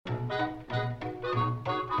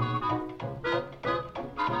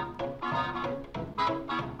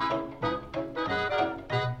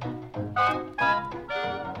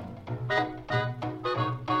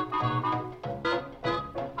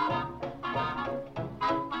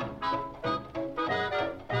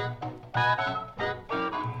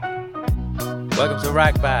Welcome to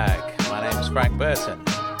Ragbag. My name's Frank Burton.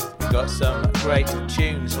 We've got some great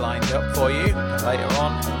tunes lined up for you later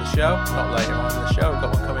on in the show. Not later on in the show, we've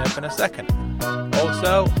got one coming up in a second.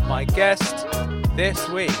 Also, my guest this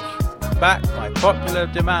week, back by popular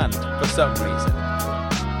demand for some reason,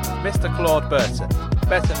 Mr. Claude Burton,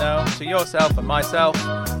 better known to yourself and myself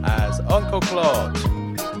as Uncle Claude.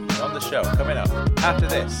 He's on the show coming up after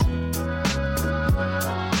this.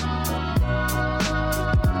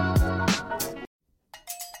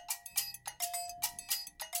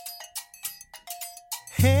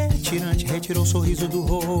 Retirante retirou o sorriso do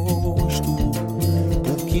rosto,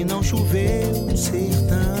 porque não choveu no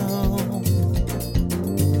sertão.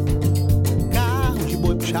 Carro de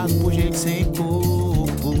boi puxado por gente sem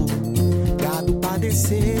corpo, gado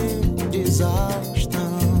padeceu de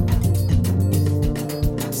exaustão.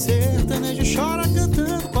 Sertanejo chora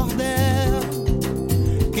cantando cordel,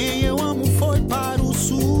 quem eu amo foi para o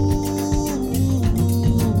sul.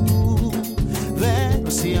 Velho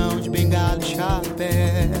ancião de bengala e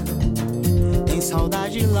chapéu, tem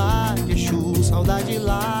saudade lá de Exu, saudade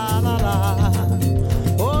lá, lá, lá.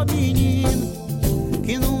 Ô menino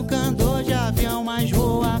que nunca andou de avião, mas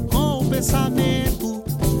voa com o pensamento,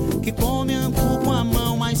 que come angu com a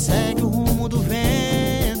mão, mas segue o rumo do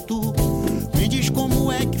vento. Me diz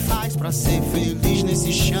como é que faz pra ser feliz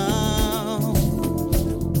nesse chão.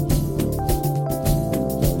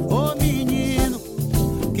 Ô menino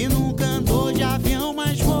que nunca andou de avião,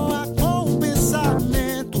 mas voa com o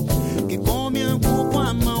pensamento, que come angu com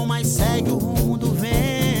a mão, mas segue o rumo do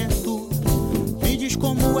vento. Me diz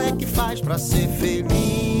como é que faz pra ser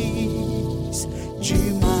feliz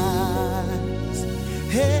demais.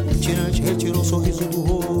 Retirante retirou o sorriso do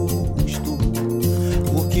rosto,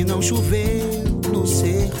 porque não choveu no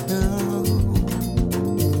sertão.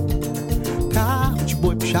 Carro de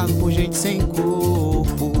boi puxado por gente sem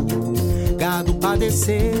corpo, gado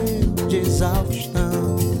padeceu de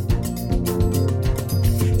exaustão.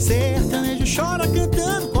 Sertanejo chora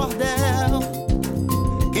cantando cordel,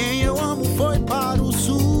 quem eu amo foi para o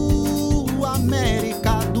sul,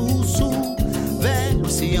 América do Sul. Velho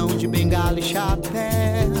ancião de bengala e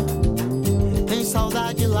chapéu, tem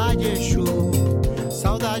saudade lá de Exu,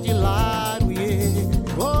 saudade lá, uiê.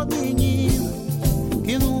 Ô menino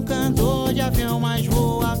que nunca andou de avião, mas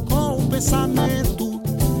voa com o pensamento,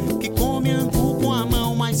 que come angu com a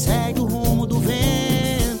mão, mas segue o rumo do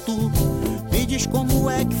vento. Me diz como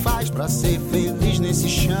é que faz pra ser feliz nesse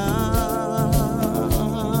chão.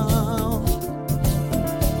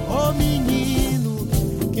 Ô menino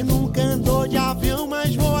que nunca andou de avião,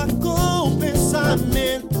 mas voa com o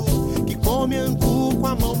pensamento, que come angu com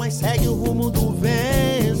a mão, mas segue o rumo do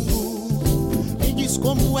vento. Me diz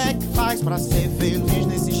como é que faz pra ser feliz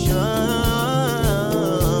nesse chão.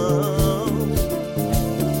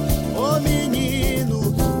 Ô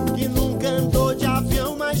menino que nunca andou de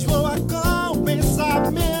avião, mas voa com o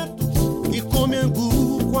pensamento, que come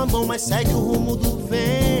angu com a mão, mas segue o rumo do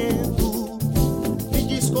vento. Me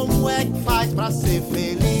diz como é que faz pra ser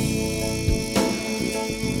feliz,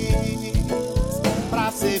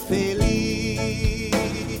 pra ser feliz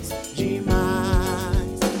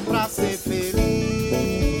demais, pra ser feliz,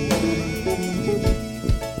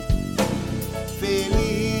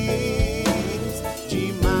 feliz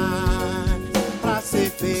demais, pra ser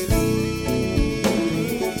feliz,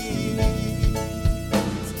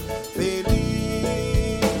 feliz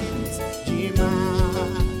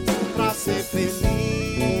demais, pra ser feliz,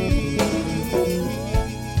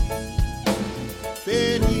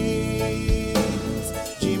 feliz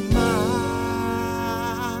demais.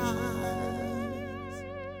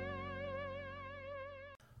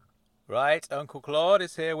 Right, Uncle Claude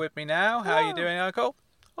is here with me now. How are you doing, Uncle?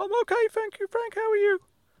 I'm okay, thank you, Frank. How are you?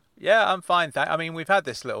 Yeah, I'm fine, I mean, we've had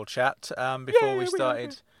this little chat before we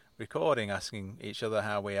started recording, asking each other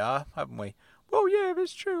how we are, haven't we? Well, yeah,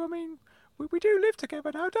 that's true. I mean, we do live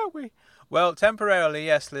together now, don't we? Well, temporarily,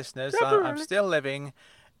 yes, listeners. I'm still living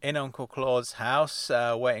in Uncle Claude's house,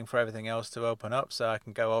 waiting for everything else to open up so I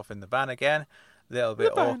can go off in the van again. A little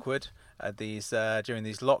bit awkward at these during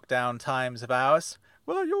these lockdown times of ours.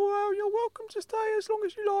 Well, you're welcome to stay as long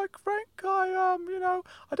as you like, Frank. I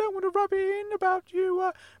don't want to rub it in about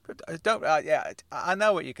you, but I don't. Yeah, I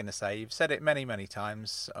know what you're going to say. You've said it many, many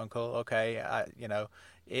times, Uncle. Okay,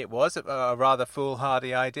 it was a rather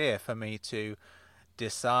foolhardy idea for me to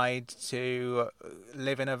decide to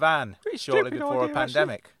live in a van shortly before a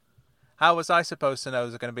pandemic. Actually. How was I supposed to know there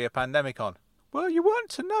was going to be a pandemic on? Well, you weren't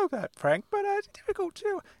to know that, Frank, but it's difficult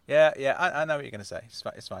too. Yeah, I know what you're going to say. It's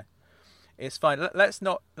fine. It's fine. Let's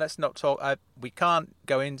not talk. We can't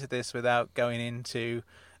go into this without going into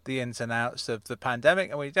the ins and outs of the pandemic,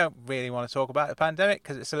 and we don't really want to talk about the pandemic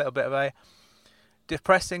because it's a little bit of a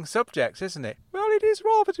depressing subject, isn't it? Well, it is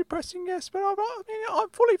rather depressing, yes, but I'm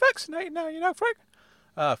fully vaccinated now, Frank.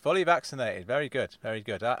 Fully vaccinated. Very good, very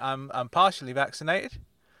good. I'm partially vaccinated.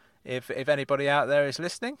 If anybody out there is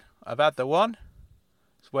listening, I've had the one.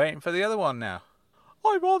 Just waiting for the other one now.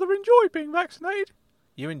 I rather enjoyed being vaccinated.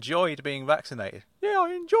 You enjoyed being vaccinated? Yeah,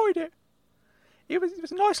 I enjoyed it. It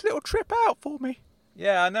was a nice little trip out for me.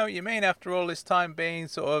 Yeah, I know what you mean. After all this time being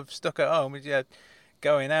sort of stuck at home,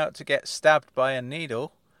 going out to get stabbed by a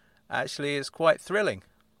needle actually is quite thrilling.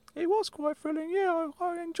 It was quite thrilling, yeah.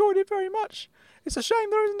 I enjoyed it very much. It's a shame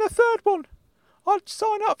there isn't a third one. I'd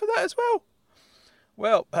sign up for that as well.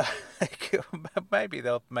 Well, maybe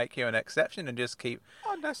they'll make you an exception and just keep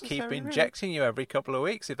injecting you every couple of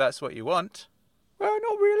weeks if that's what you want. Well,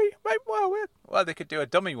 not really. Well, they could do a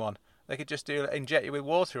dummy one. They could just inject you with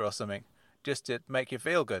water or something, just to make you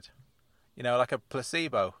feel good. Like a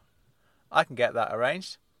placebo. I can get that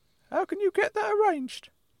arranged. How can you get that arranged?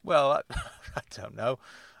 Well, I don't know.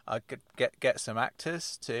 I could get some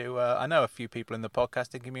actors to... I know a few people in the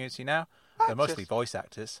podcasting community now. Actors? They're mostly voice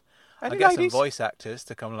actors. I'll get some voice actors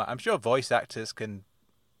to come. I'm sure voice actors can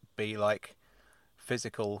be like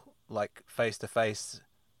physical, like face-to-face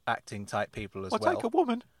acting type people as well. Take a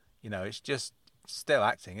woman. It's just still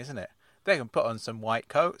acting, isn't it? They can put on some white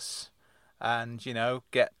coats and,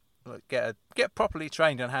 get properly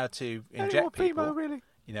trained on how to inject people. Female, really?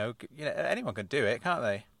 Anyone can do it, can't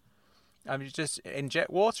they? Just inject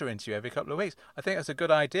water into you every couple of weeks. I think that's a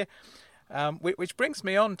good idea. Which brings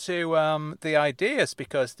me on to the ideas,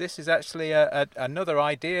 because this is actually another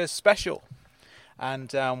ideas special.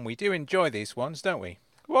 And we do enjoy these ones, don't we?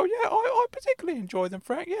 Well, yeah, I particularly enjoy them,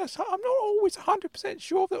 Frank. Yes, I'm not always 100%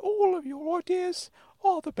 sure that all of your ideas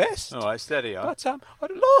are the best. All right, steady on.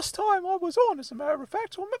 But last time I was on, as a matter of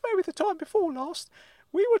fact, or maybe the time before last,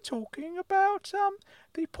 we were talking about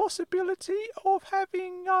the possibility of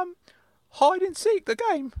having hide and seek, the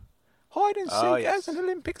game. Hide and seek as an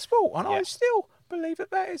Olympic sport, and I still believe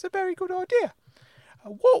that is a very good idea.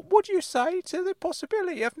 What would you say to the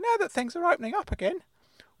possibility of, now that things are opening up again,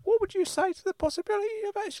 what would you say to the possibility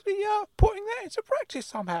of actually putting that into practice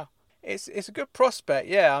somehow? It's a good prospect,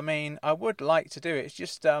 yeah. I would like to do it. It's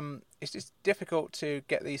just difficult to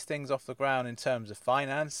get these things off the ground in terms of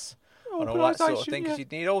finance and all that sort of thing, because you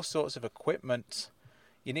need all sorts of equipment.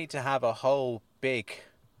 You need to have a whole big,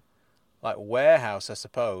 warehouse, I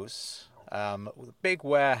suppose. A big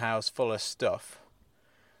warehouse full of stuff,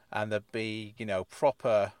 and there'd be,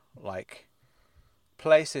 proper,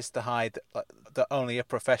 places to hide that only a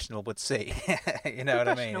professional would see. You know what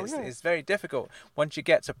I mean? It's very difficult once you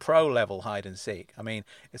get to pro level hide and seek.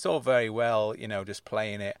 It's all very well, just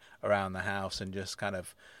playing it around the house and just kind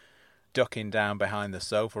of ducking down behind the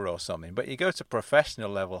sofa or something. But you go to professional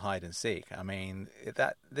level hide and seek.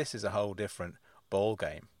 This is a whole different ball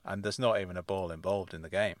game, and there's not even a ball involved in the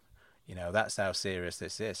game. That's how serious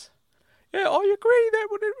this is. Yeah, I agree. That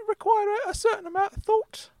would require a certain amount of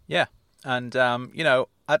thought. Yeah. And,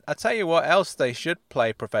 I tell you what else they should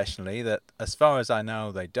play professionally that, as far as I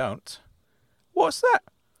know, they don't. What's that?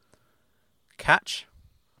 Catch.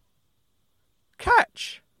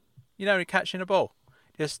 Catch. You're catching a ball.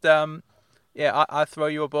 Just, I throw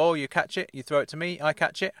you a ball, you catch it, you throw it to me, I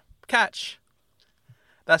catch it. Catch.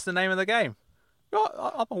 That's the name of the game.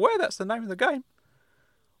 I'm aware that's the name of the game.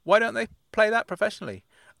 Why don't they play that professionally?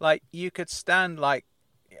 You could stand, a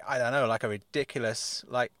ridiculous,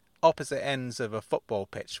 opposite ends of a football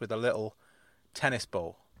pitch with a little tennis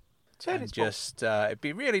ball. It'd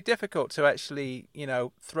be really difficult to actually,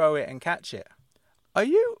 throw it and catch it. Are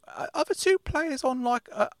the two players on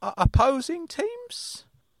opposing teams?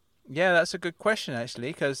 Yeah, that's a good question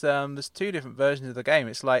actually, because there's two different versions of the game.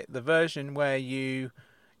 It's like the version where you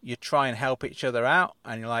try and help each other out,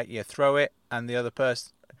 and you throw it, and the other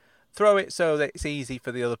person throw it so that it's easy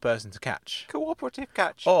for the other person to catch. Cooperative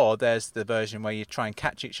catch. Or there's the version where you try and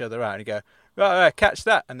catch each other out and you go, right, catch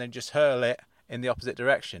that, and then just hurl it in the opposite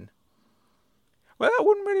direction. Well, that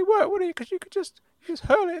wouldn't really work, would it? Because you could just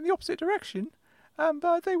hurl it in the opposite direction, and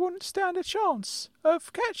they wouldn't stand a chance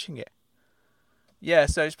of catching it. Yeah,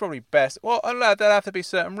 so it's probably best. Well, there'd have to be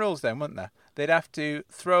certain rules then, wouldn't there? They'd have to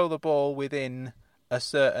throw the ball within a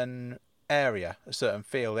certain area, a certain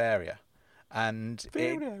field area. And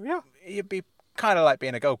it'd be kind of like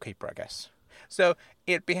being a goalkeeper, I guess. So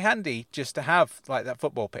it'd be handy just to have that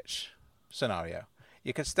football pitch scenario.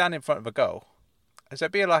 You could stand in front of a goal. So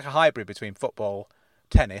it'd be like a hybrid between football,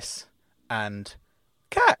 tennis, and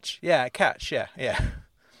catch. Yeah, catch, yeah.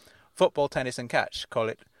 Football, tennis, and catch. Call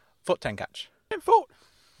it foot 10 catch. 10 foot.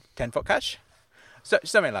 10 foot catch. So,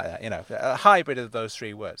 something like that, a hybrid of those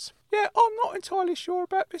three words. Yeah, I'm not entirely sure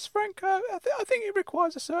about this, Frank. I think it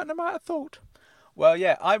requires a certain amount of thought. Well,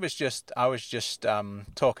 yeah, I was just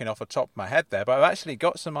talking off the top of my head there, but I've actually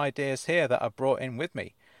got some ideas here that I've brought in with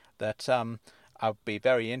me that I'll be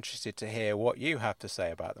very interested to hear what you have to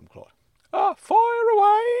say about them, Claude. Fire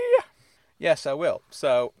away! Yes, I will.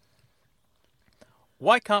 So,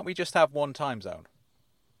 why can't we just have one time zone?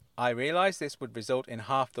 I realise this would result in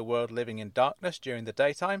half the world living in darkness during the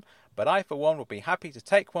daytime, but I for one would be happy to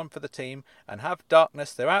take one for the team and have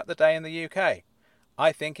darkness throughout the day in the UK.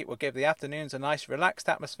 I think it will give the afternoons a nice relaxed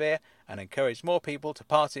atmosphere and encourage more people to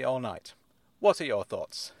party all night. What are your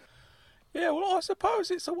thoughts? Yeah, well, I suppose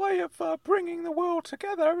it's a way of bringing the world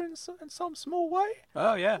together in some small way.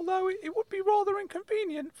 Oh, yeah. Although it would be rather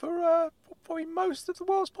inconvenient for probably most of the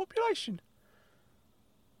world's population.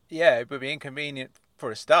 Yeah, it would be inconvenient for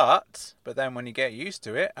a start, but then when you get used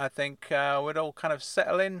to it, I think we'd all kind of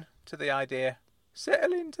settle into the idea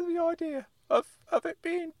of it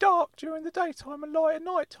being dark during the daytime and light at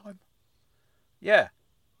night time. Yeah,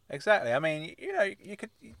 exactly. I mean, you could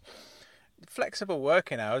flexible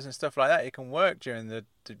working hours and stuff like that. You can work during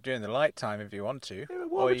the light time if you want to, yeah,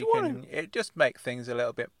 or you can. It just make things a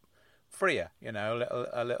little bit freer.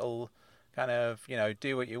 A little kind of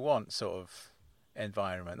do what you want sort of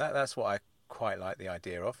environment. That's what I quite like the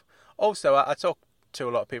idea of. Also, I talk to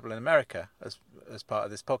a lot of people in America as part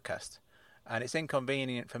of this podcast, and it's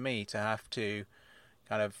inconvenient for me to have to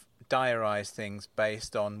kind of diarise things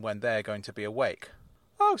based on when they're going to be awake.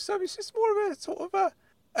 Oh, so it's just more of a sort of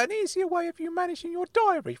an easier way of you managing your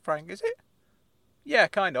diary, Frank, is it? Yeah,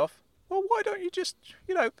 kind of. Well, why don't you just,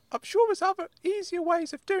 I'm sure there's other easier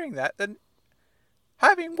ways of doing that than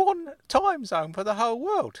having one time zone for the whole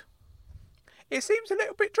world. It seems a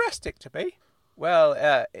little bit drastic to me. Well,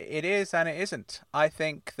 it is and it isn't. I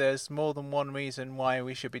think there's more than one reason why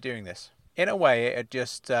we should be doing this. In a way, it'd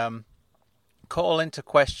just call into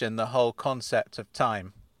question the whole concept of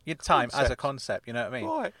time. Time as a concept, you know what I mean?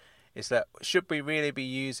 Right. It's that, should we really be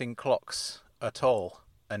using clocks at all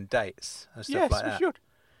and dates and stuff like that? Yes, we should.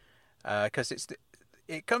 Because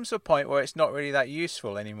it comes to a point where it's not really that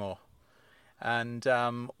useful anymore. And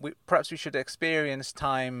perhaps we should experience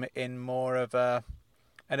time in more of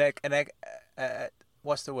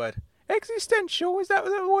what's the word? Existential? Is that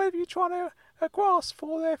the word you're trying to grasp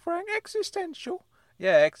for there, Frank? Existential?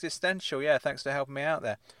 Yeah, existential. Yeah, thanks for helping me out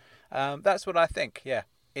there. That's what I think, yeah.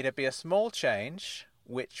 It'd be a small change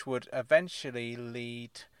which would eventually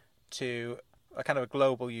lead to a kind of a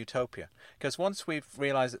global utopia. Because once we've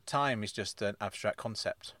realised that time is just an abstract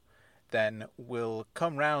concept, then we'll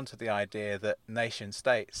come round to the idea that nation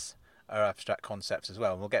states are abstract concepts as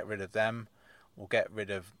well. And we'll get rid of them. We'll get rid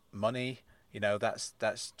of money.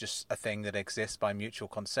 That's just a thing that exists by mutual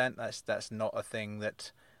consent. That's not a thing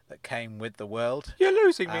that came with the world. You're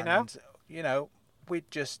losing me now.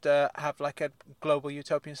 We'd just have like a global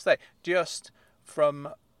utopian state. Just from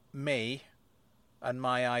me and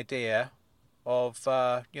my idea of,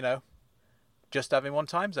 just having one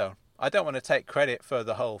time zone. I don't want to take credit for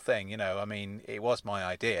the whole thing, I mean, it was my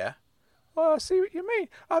idea. Well, I see what you mean.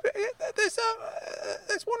 There's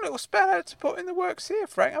one little spell to put in the works here,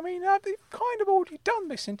 Frank. I mean, they've kind of already done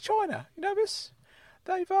this in China. You know this?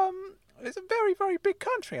 It's a very, very big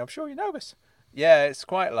country. I'm sure you know this. Yeah, it's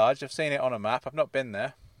quite large. I've seen it on a map. I've not been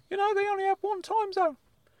there. They only have one time zone.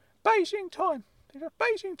 Beijing time. They have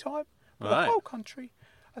Beijing time for the whole country.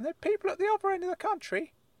 And then people at the other end of the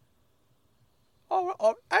country are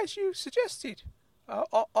as you suggested,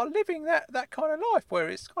 are living that kind of life where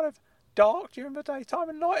it's kind of dark during the daytime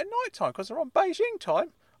and light at night time because they're on Beijing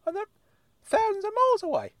time and they're thousands of miles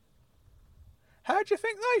away. How do you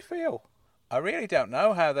think they feel? I really don't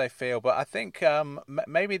know how they feel, but I think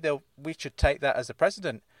maybe we should take that as a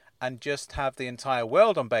precedent and just have the entire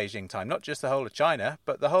world on Beijing time, not just the whole of China,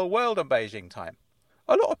 but the whole world on Beijing time.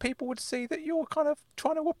 A lot of people would see that you're kind of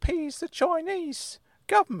trying to appease the Chinese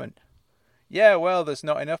government. Yeah, well, there's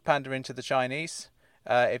not enough pandering to the Chinese,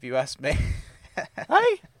 if you ask me.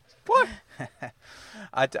 Hey, what?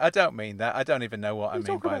 I don't mean that. I don't even know what I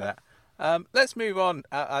mean by that. Let's move on.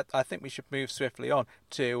 I think we should move swiftly on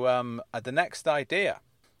to the next idea.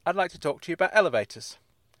 I'd like to talk to you about elevators.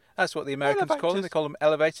 That's what the Americans call them. They call them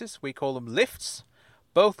elevators. We call them lifts.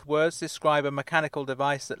 Both words describe a mechanical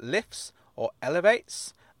device that lifts or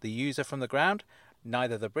elevates the user from the ground.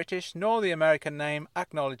 Neither the British nor the American name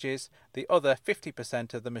acknowledges the other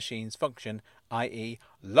 50% of the machine's function, i.e.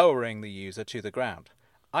 lowering the user to the ground.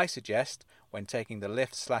 I suggest, when taking the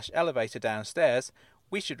lift/elevator downstairs,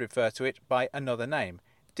 we should refer to it by another name,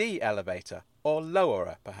 de-elevator, or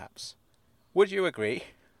lowerer, perhaps. Would you agree?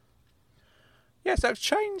 Yeah, so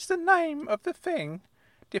change the name of the thing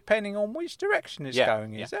depending on which direction it's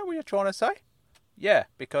going. Is that what you're trying to say? Yeah,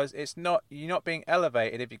 because you're not being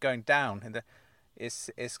elevated if you're going down.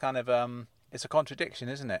 It's kind of it's a contradiction,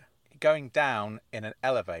 isn't it? You're going down in an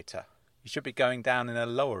elevator. You should be going down in a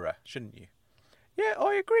lowerer, shouldn't you? Yeah,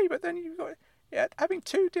 I agree, but then you've got having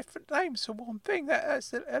two different names for one thing.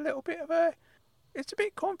 That's a little bit of a. It's a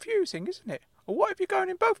bit confusing, isn't it? Or what if you're going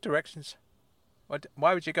in both directions?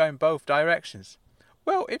 Why would you go in both directions?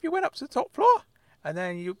 Well, if you went up to the top floor and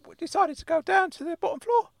then you decided to go down to the bottom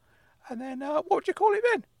floor, and then what would you call it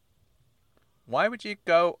then? Why would you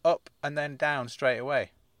go up and then down straight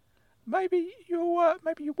away? Maybe you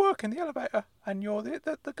work in the elevator and you're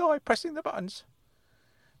the guy pressing the buttons.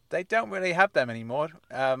 They don't really have them anymore.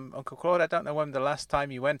 Uncle Claude, I don't know when the last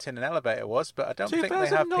time you went in an elevator was, but I don't think they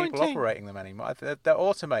have people operating them anymore. They're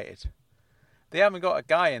automated. They haven't got a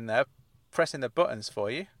guy in there pressing the buttons for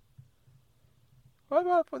you.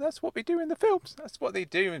 Well, that's what we do in the films. That's what they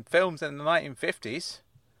do in films in the 1950s.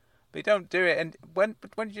 They don't do it. And when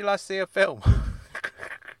did you last see a film?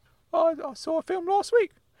 I saw a film last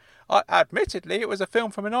week. Admittedly, it was a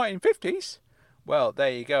film from the 1950s. Well, there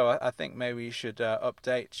you go. I think maybe you should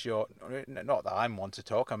update your... Not that I'm one to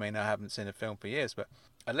talk. I mean, I haven't seen a film for years, but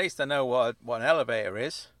at least I know what an elevator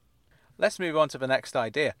is. Let's move on to the next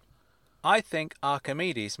idea. I think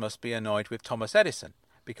Archimedes must be annoyed with Thomas Edison,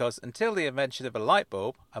 because until the invention of a light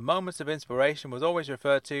bulb, a moment of inspiration was always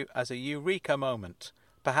referred to as a eureka moment.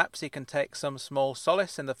 Perhaps he can take some small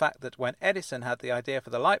solace in the fact that when Edison had the idea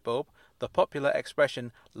for the light bulb, the popular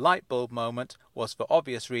expression light bulb moment was for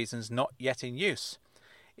obvious reasons not yet in use.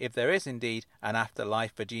 If there is indeed an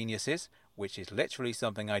afterlife for geniuses, which is literally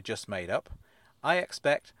something I just made up, I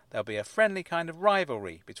expect there'll be a friendly kind of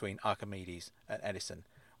rivalry between Archimedes and Edison.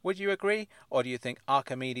 Would you agree, or do you think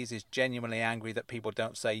Archimedes is genuinely angry that people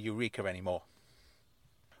don't say eureka anymore?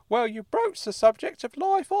 Well, you broached the subject of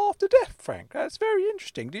life after death, Frank. That's very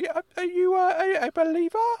interesting. Are you a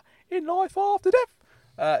believer in life after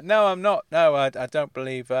death? No, I'm not. No, I don't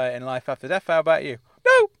believe in life after death. How about you?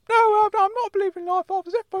 No, I'm not believing in life after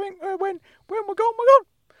death. I think when we're gone, we're gone.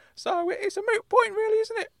 So it's a moot point, really,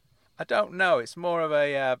 isn't it? I don't know. It's more of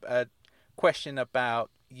a question about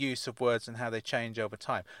use of words and how they change over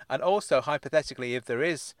time. And also, hypothetically, if there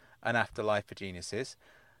is an afterlife for geniuses,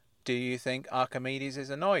 do you think Archimedes is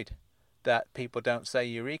annoyed that people don't say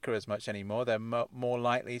eureka as much anymore? They're more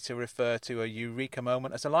likely to refer to a eureka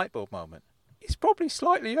moment as a light bulb moment. He's probably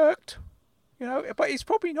slightly irked, but he's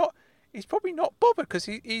probably not bothered because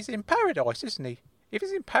he's in paradise, isn't he? If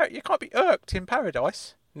he's in paradise, you can't be irked in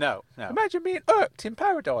paradise. No. Imagine being irked in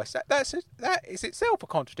paradise. That is itself a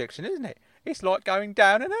contradiction, isn't it? It's like going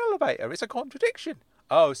down an elevator. It's a contradiction.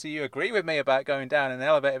 Oh, so you agree with me about going down an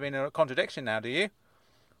elevator being a contradiction now, do you?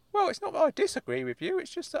 Well, it's not that I disagree with you.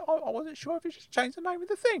 It's just that I wasn't sure if you should change the name of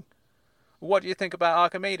the thing. What do you think about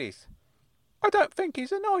Archimedes? I don't think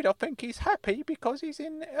he's annoyed. I think he's happy because he's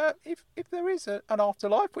in... if there is an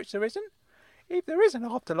afterlife, which there isn't, if there is an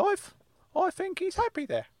afterlife, I think he's happy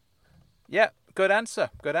there. Yeah, good answer.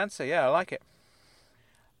 Good answer. Yeah, I like it.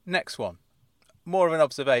 Next one. More of an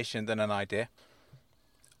observation than an idea.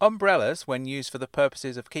 Umbrellas, when used for the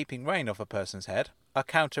purposes of keeping rain off a person's head, are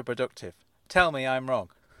counterproductive. Tell me I'm wrong.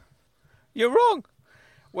 You're wrong.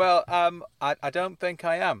 Well, I don't think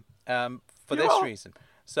I am, for this reason.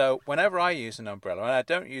 So whenever I use an umbrella, and I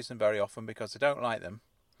don't use them very often because I don't like them,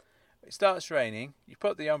 it starts raining, you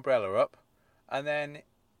put the umbrella up, and then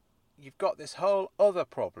you've got this whole other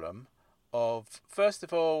problem of, first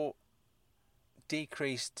of all,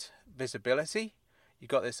 decreased visibility. You've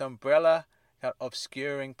got this umbrella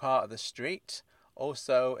obscuring part of the street.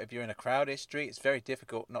 Also, if you're in a crowded street, it's very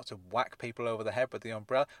difficult not to whack people over the head with the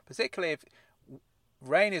umbrella, particularly if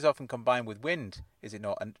rain is often combined with wind, is it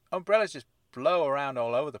not? And umbrellas just blow around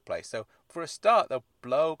all over the place. So for a start, they'll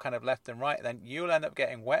blow kind of left and right, and then you'll end up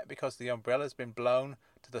getting wet because the umbrella's been blown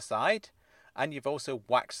to the side, and you've also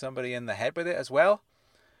whacked somebody in the head with it as well.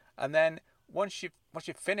 And then once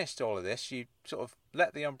you've finished all of this, you sort of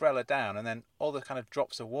let the umbrella down, and then all the kind of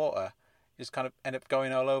drops of water just kind of end up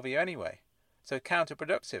going all over you anyway. So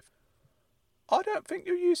counterproductive. I don't think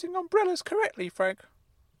you're using umbrellas correctly, Frank.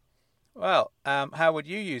 Well, how would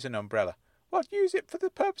you use an umbrella? Well, I'd use it for the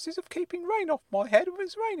purposes of keeping rain off my head when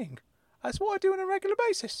it's raining. That's what I do on a regular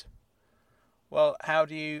basis. Well, how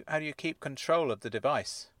do you keep control of the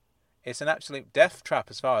device? It's an absolute death trap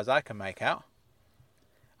as far as I can make out.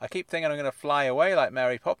 I keep thinking I'm going to fly away like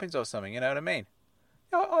Mary Poppins or something, you know what I mean?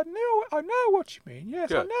 Yeah, I know what you mean. Yes,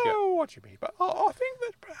 good, I know what you mean. But I think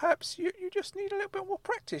that perhaps you just need a little bit more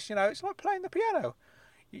practice. It's like playing the piano.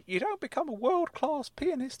 You don't become a world-class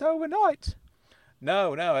pianist overnight.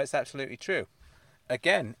 No, it's absolutely true.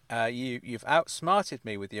 Again, you've outsmarted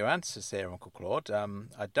me with your answers here, Uncle Claude.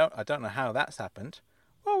 I don't know how that's happened.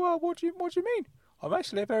 Well, what do you mean? I'm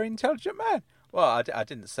actually a very intelligent man. Well, I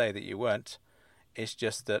didn't say that you weren't. It's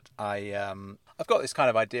just that I've got this kind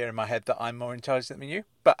of idea in my head that I'm more intelligent than you.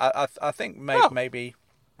 But I think maybe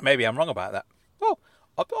I'm wrong about that. Well,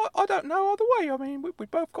 I don't know either way. I mean, we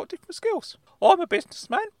both got different skills. I'm a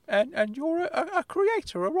businessman, and you're a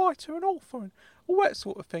creator, a writer, an author, and all that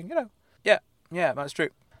sort of thing, you know. Yeah, that's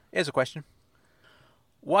true. Here's a question.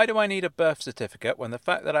 Why do I need a birth certificate when the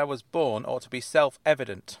fact that I was born ought to be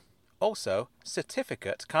self-evident? Also,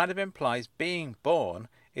 certificate kind of implies being born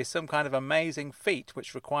is some kind of amazing feat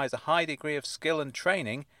which requires a high degree of skill and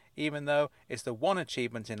training, even though it's the one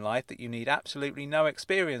achievement in life that you need absolutely no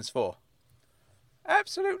experience for.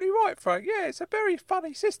 Absolutely right, Frank. Yeah, it's a very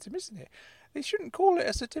funny system, isn't it? They shouldn't call it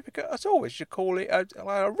a certificate at all. They should call it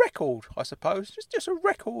a record, I suppose. Just a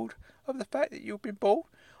record of the fact that you've been born.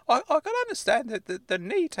 I can understand the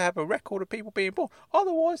need to have a record of people being born.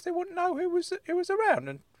 Otherwise, they wouldn't know who was around,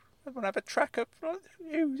 and they wouldn't have a track of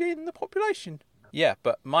who's in the population. Yeah,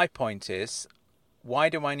 but my point is, why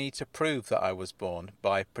do I need to prove that I was born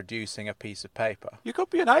by producing a piece of paper? You could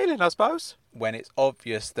be an alien, I suppose. When it's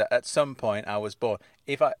obvious that at some point I was born.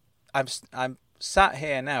 If I'm sat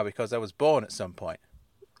here now because I was born at some point.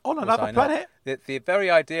 On another planet? The very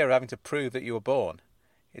idea of having to prove that you were born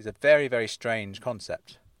is a very, very strange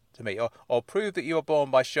concept to me. Or prove that you were born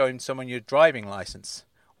by showing someone your driving licence.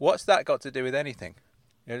 What's that got to do with anything?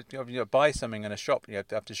 You buy something in a shop, you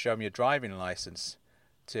have to show them your driving licence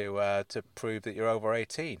to prove that you're over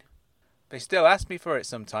 18. They still ask me for it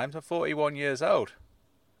sometimes. I'm 41 years old.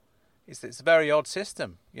 It's a very odd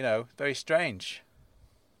system, very strange.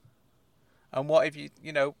 And what if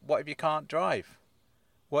you can't drive?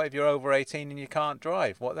 What if you're over 18 and you can't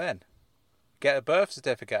drive? What then? Get a birth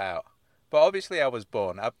certificate out. But obviously I was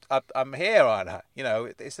born. I'm here, aren't I?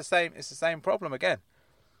 It's the same problem again.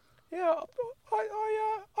 Yeah,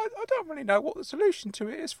 I don't really know what the solution to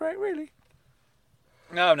it is, Frank, really.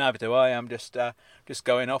 No, neither do I. I'm just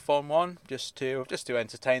going off on one, just to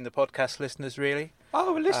entertain the podcast listeners, really.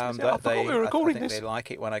 Oh, listeners, I forgot we were recording this. I think they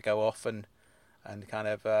like it when I go off and kind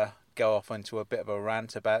of go off into a bit of a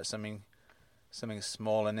rant about something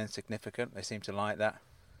small and insignificant. They seem to like that.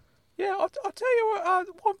 Yeah, I'll tell you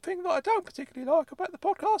one thing that I don't particularly like about the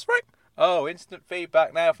podcast, Frank. Oh, instant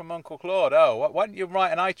feedback now from Uncle Claude. Oh, why don't you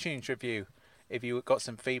write an iTunes review if you got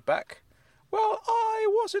some feedback? Well, I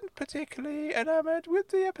wasn't particularly enamoured with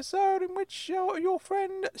the episode in which your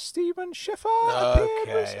friend Stephen Schiffer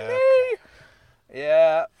appeared recently.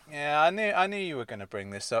 Yeah, I knew you were going to bring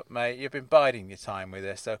this up, mate. You've been biding your time with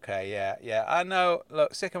this. Okay, yeah. I know.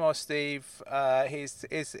 Look, Sycamore Steve, he's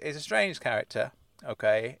a strange character.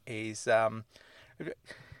 Okay, he's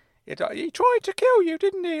he tried to kill you,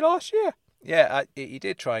 didn't he, last year? Yeah, he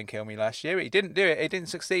did try and kill me last year. He didn't do it. He didn't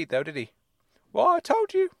succeed, though, did he? Well, I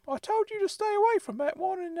told you to stay away from that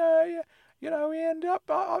one, and he ended up.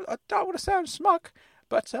 I don't want to sound smug,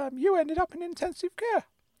 but you ended up in intensive care.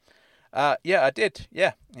 Yeah, I did.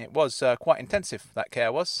 Yeah, it was quite intensive. That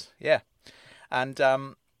care was. Yeah, and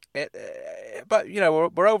but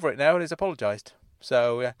we're over it now, and he's apologised.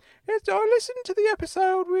 So I listened to the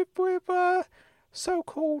episode with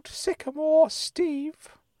so-called Sycamore Steve.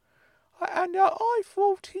 And I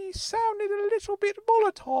thought he sounded a little bit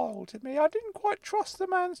volatile to me. I didn't quite trust the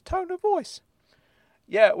man's tone of voice.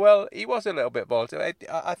 Yeah, well, he was a little bit volatile.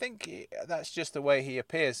 I think that's just the way he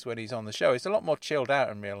appears when he's on the show. He's a lot more chilled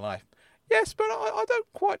out in real life. Yes, but I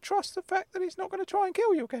don't quite trust the fact that he's not going to try and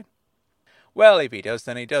kill you again. Well, if he does,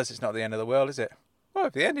 then he does. It's not the end of the world, is it? Well,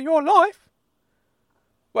 it's the end of your life.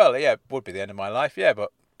 Well, yeah, it would be the end of my life, yeah,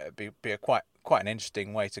 but it'd be quite an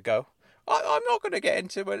interesting way to go. I'm not going to get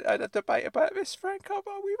into a debate about this, Frank.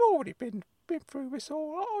 We've already been through this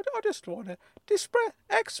all. I just want to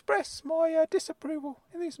express my disapproval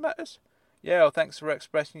in these matters. Yeah, well, thanks for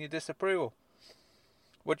expressing your disapproval.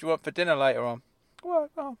 What do you want for dinner later on? Well,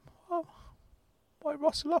 I might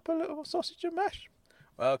rustle up a little sausage and mash.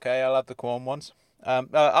 Well, okay, I'll have the corn ones.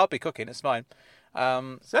 I'll be cooking, it's fine.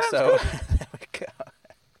 Sounds good. There we go.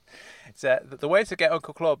 The way to get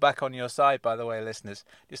Uncle Claude back on your side, by the way, listeners,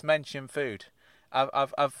 just mention food.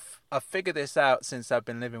 I've figured this out since I've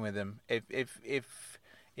been living with him. If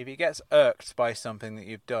he gets irked by something that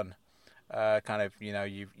you've done,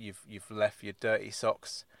 you've left your dirty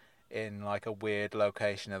socks in like a weird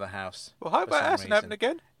location of the house. Well, how about that happen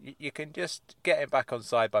again? You can just get him back on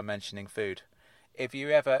side by mentioning food. If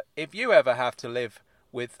you ever have to live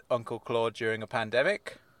with Uncle Claude during a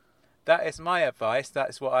pandemic, That is my advice.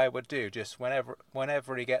 That's what I would do. Just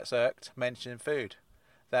whenever he gets irked, mention food.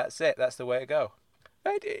 That's it. That's the way to go.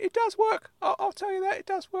 It does work. I'll tell you that. It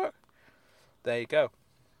does work. There you go.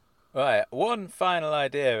 Right, one final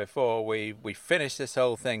idea before we finish this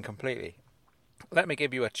whole thing completely. Let me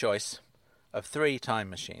give you a choice of 3 time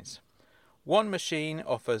machines. One machine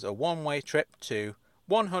offers a one-way trip to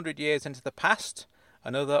 100 years into the past.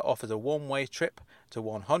 Another offers a one-way trip to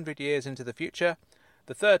 100 years into the future.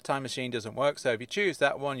 The third time machine doesn't work, so if you choose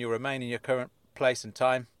that one, you'll remain in your current place and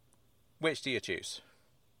time. Which do you choose?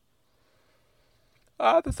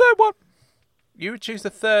 The third one. You would choose the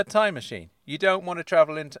third time machine. You don't want to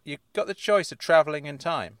travel in... You've got the choice of travelling in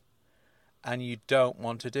time, and you don't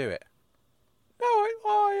want to do it. No,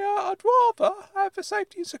 I'd rather have the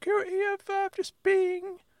safety and security of just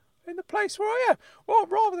being in the place where I am. Well,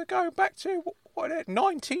 rather than going back to,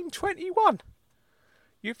 1921.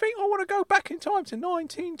 You think I want to go back in time to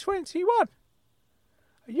 1921? Are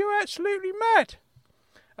you absolutely mad?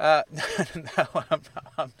 No, I'm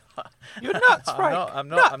not. You're nuts, Frank. I'm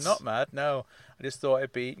not mad. No, I just thought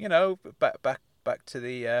it'd be, back to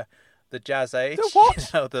the jazz age. The what?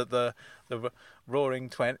 The roaring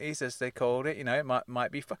 20s, as they called it. It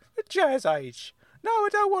might be fun. The jazz age. No, I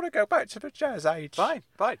don't want to go back to the jazz age. Fine.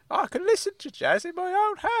 I can listen to jazz in my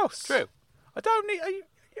own house. True. I don't need.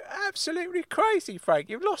 You're absolutely crazy, Frank.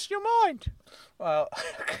 You've lost your mind. Well,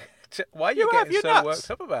 why are you getting so nuts. worked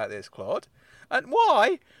up about this, Claude? And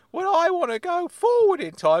why would I want to go forward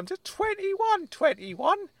in time to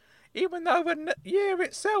 2121, even though the year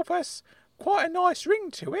itself has quite a nice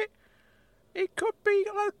ring to it? It could be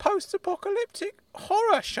a post-apocalyptic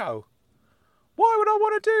horror show. Why would I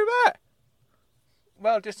want to do that?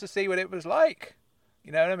 Well, just to see what it was like.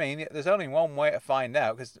 You know what I mean? There's only one way to find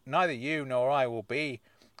out, because neither you nor I will be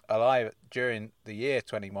alive during the year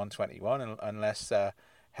 2121 unless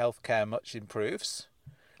healthcare much improves.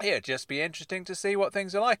 It'd just be interesting to see what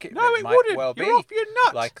things are like. It might wouldn't. Well You're be off your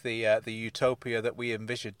nuts. like the utopia that we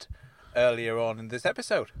envisioned earlier on in this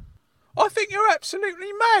episode. I think you're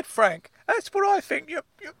absolutely mad, Frank. That's what I think. You're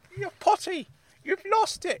potty. You've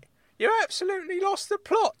lost it. You've absolutely lost the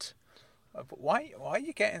plot. But why are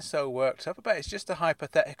you getting so worked up about it? It's just a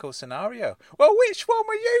hypothetical scenario. Well, which one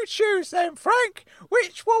will you choose then, Frank?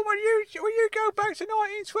 Which one will you go back to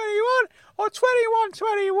 1921 or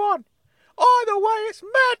 2121? Either way, it's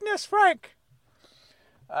madness, Frank.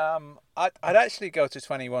 I'd actually go to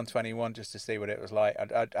 2121 just to see what it was like.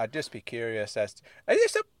 I'd just be curious as to... Is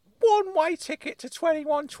this a one-way ticket to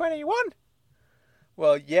 2121?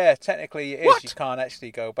 Well, yeah, technically it is. What? You can't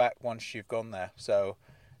actually go back once you've gone there. So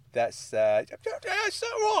that's all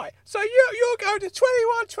right. So you're going to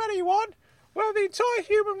 2121, where the entire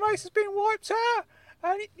human race has been wiped out,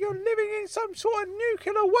 and you're living in some sort of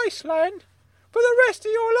nuclear wasteland for the rest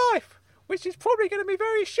of your life, which is probably going to be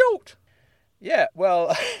very short. Yeah,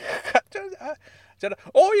 well,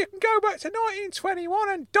 or you can go back to 1921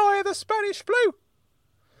 and die of the Spanish flu.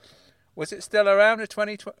 Was it still around in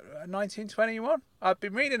 1921? I've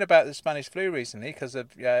been reading about the Spanish flu recently because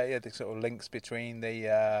of the sort of links between the...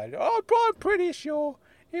 I'm pretty sure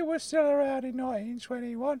it was still around in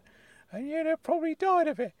 1921, and you'd have probably died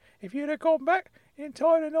of it if you'd have gone back in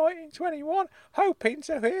time to 1921, hoping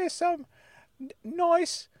to hear some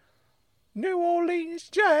nice New Orleans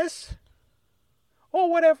jazz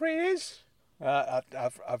or whatever it is.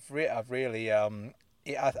 I've really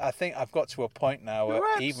I think I've got to a point now where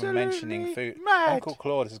even mentioning food, mad. Uncle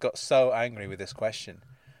Claude has got so angry with this question.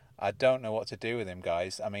 I don't know what to do with him,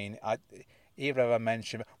 guys. I mean, even if I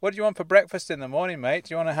mention, what do you want for breakfast in the morning, mate?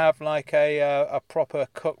 Do you want to have like a proper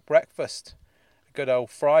cooked breakfast, a good old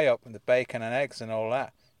fry up with the bacon and eggs and all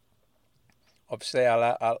that? Obviously,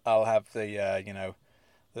 I'll have the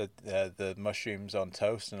the mushrooms on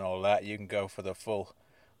toast and all that. You can go for the full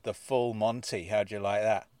Monty. How'd you like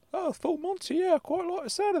that? Oh, full Monty, yeah, I quite like the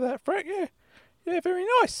sound of that, Frank, yeah. Yeah, very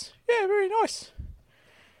nice. Yeah, very nice.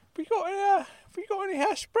 Have we got any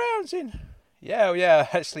hash browns in? Yeah, I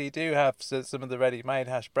actually do have some of the ready-made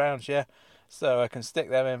hash browns, yeah. So I can stick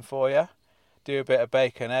them in for you. Do a bit of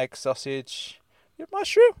bacon, egg, sausage.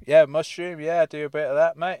 Mushroom? Yeah, mushroom, yeah, do a bit of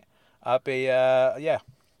that, mate. I'll be, yeah.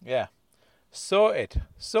 Sorted,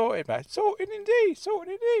 mate. Sorted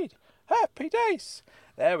indeed. Happy days.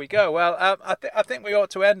 There we go. Well, I think we ought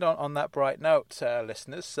to end on that bright note,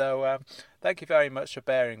 listeners. So thank you very much for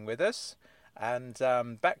bearing with us. And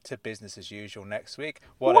back to business as usual next week,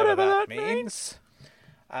 whatever that means.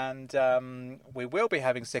 And we will be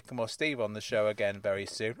having Sycamore Steve on the show again very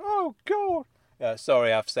soon. Oh, God.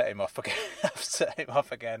 Sorry, I've set him off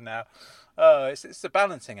again. Now. Oh, it's a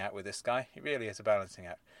balancing act with this guy. It really is a balancing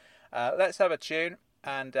act. Let's have a tune.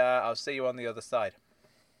 and I'll see you on the other side.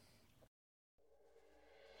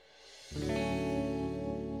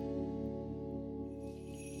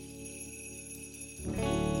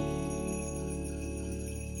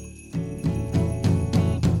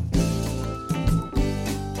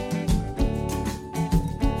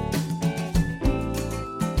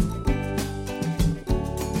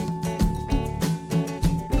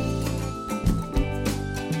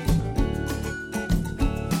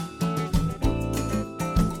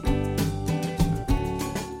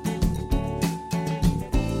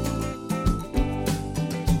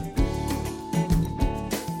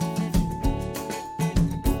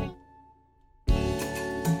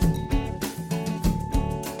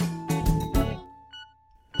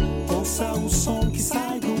 Ouça o som que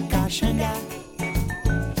sai do caxangá.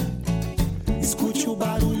 Escute o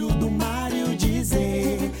barulho do Mário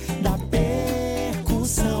dizer da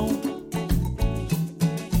percussão.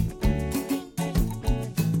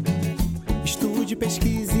 Estude,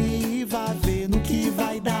 pesquise e vá ver no que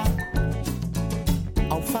vai dar.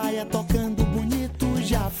 Alfaia tocando bonito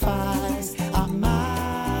já faz a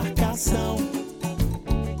marcação.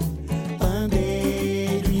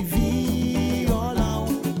 Pandeiro e violão,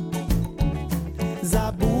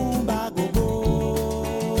 zabumba gogô.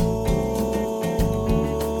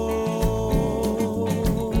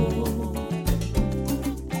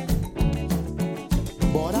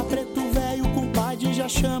 Bora preto velho, compadre já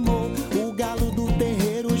chamou. O galo do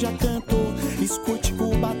terreiro já cantou. Escute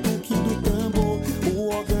o batuque do tambor. O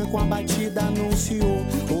órgão com a batida anunciou.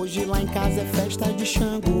 Hoje lá em casa é festa de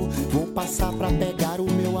Xangô. Vou passar pra pegar o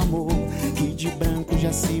meu amor, que de branco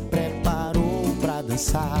já se preparou pra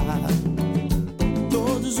dançar.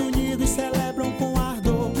 Todos unidos celebram com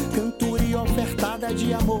ardor, cantura e ofertada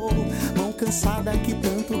de amor. Mão cansada que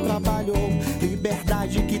tanto trabalhou,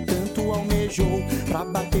 liberdade que tanto almejou, pra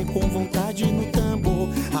bater com vontade no tambor.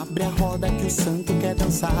 Abre a roda que o santo quer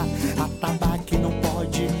dançar. Atabaque não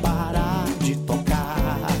pode parar de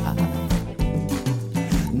tocar.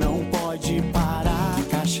 Não pode parar,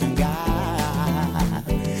 caxangá.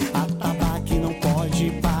 Atabaque não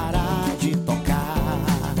pode parar de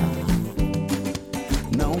tocar.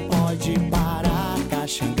 Não pode parar,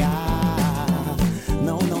 caxangá.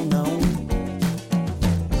 Não, não, não.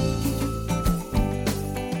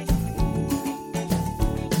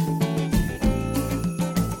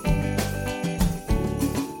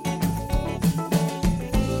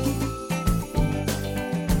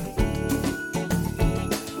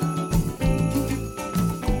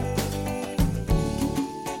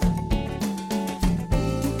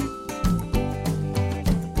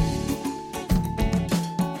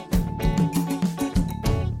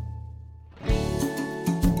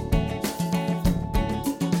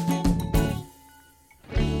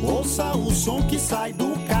 Ouça o som que sai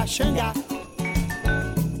do caxangá.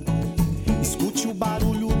 Escute o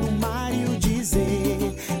barulho do Mário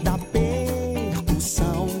dizer da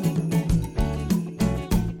percussão.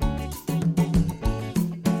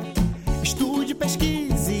 Estude,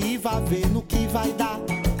 pesquise e vá ver no que vai dar.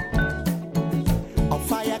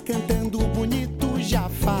 Alfaia cantando bonito já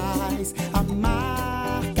faz a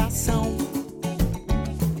marcação.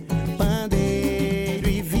 Pandeiro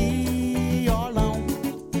e violão,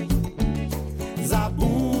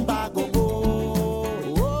 zabumba gogô.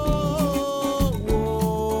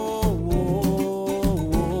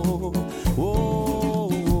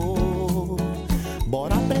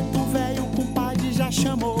 Bora preto velho, compadre já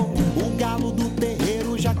chamou. O galo do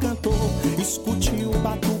terreiro já cantou. Escute o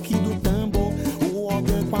batuque do tambor. O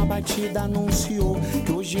órgão com a batida anunciou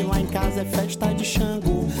que hoje lá em casa é festa de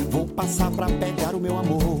Xangô. Vou passar pra pegar o meu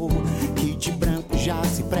amor, que de branco já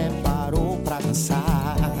se preparou pra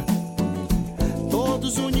dançar.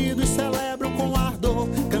 Todos unidos celebram com ardor,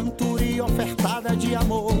 cantura e ofertada de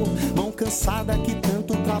amor. Mão cansada que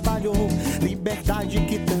tanto trabalhou, liberdade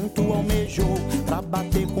que tanto almejou, pra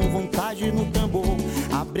bater com vontade no tambor.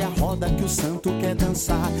 Abre a roda que o santo quer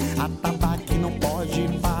dançar. Atabaque não pode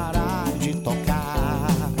parar de tocar.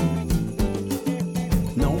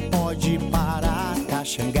 Não pode parar,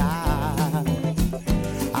 caxangá.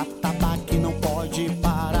 Atabaque não pode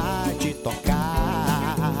parar de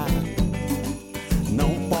tocar.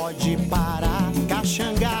 Não pode parar,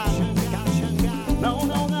 caxangá. Não,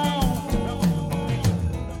 não, não.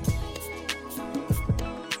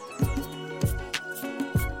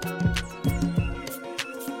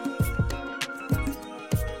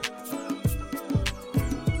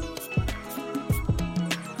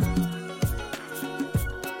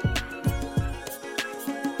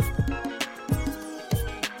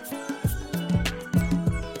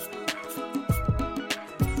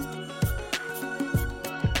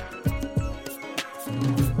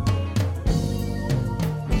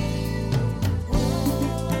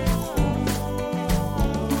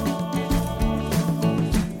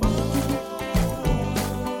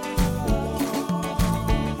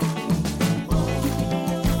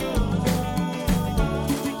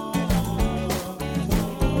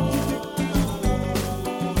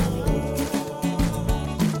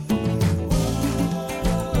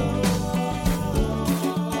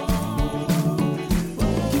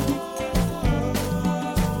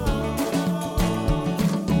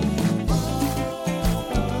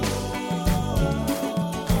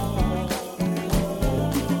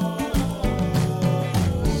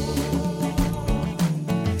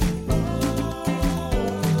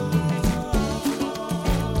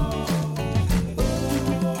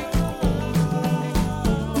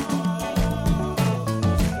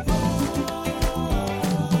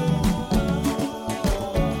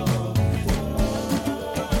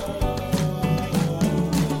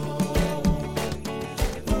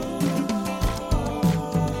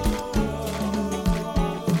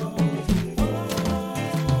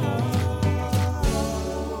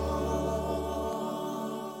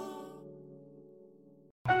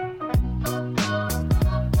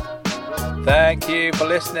 Thank you for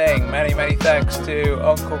listening. Many, many thanks to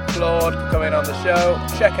Uncle Claude for coming on the show.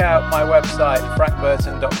 Check out my website,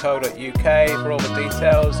 frankburton.co.uk, for all the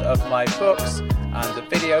details of my books and the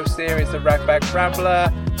video series, The Ragbag Rambler,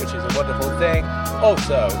 which is a wonderful thing.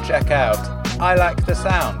 Also, check out I Like the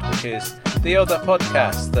Sound, which is the other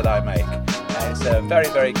podcast that I make. It's a very,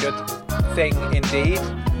 very good thing indeed.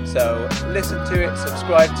 So listen to it,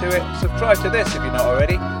 subscribe to it. Subscribe to this if you're not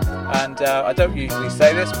already. And I don't usually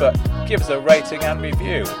say this, but give us a rating and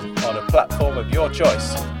review on a platform of your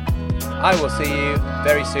choice. I will see you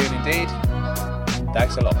very soon indeed.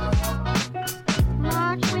 Thanks a lot.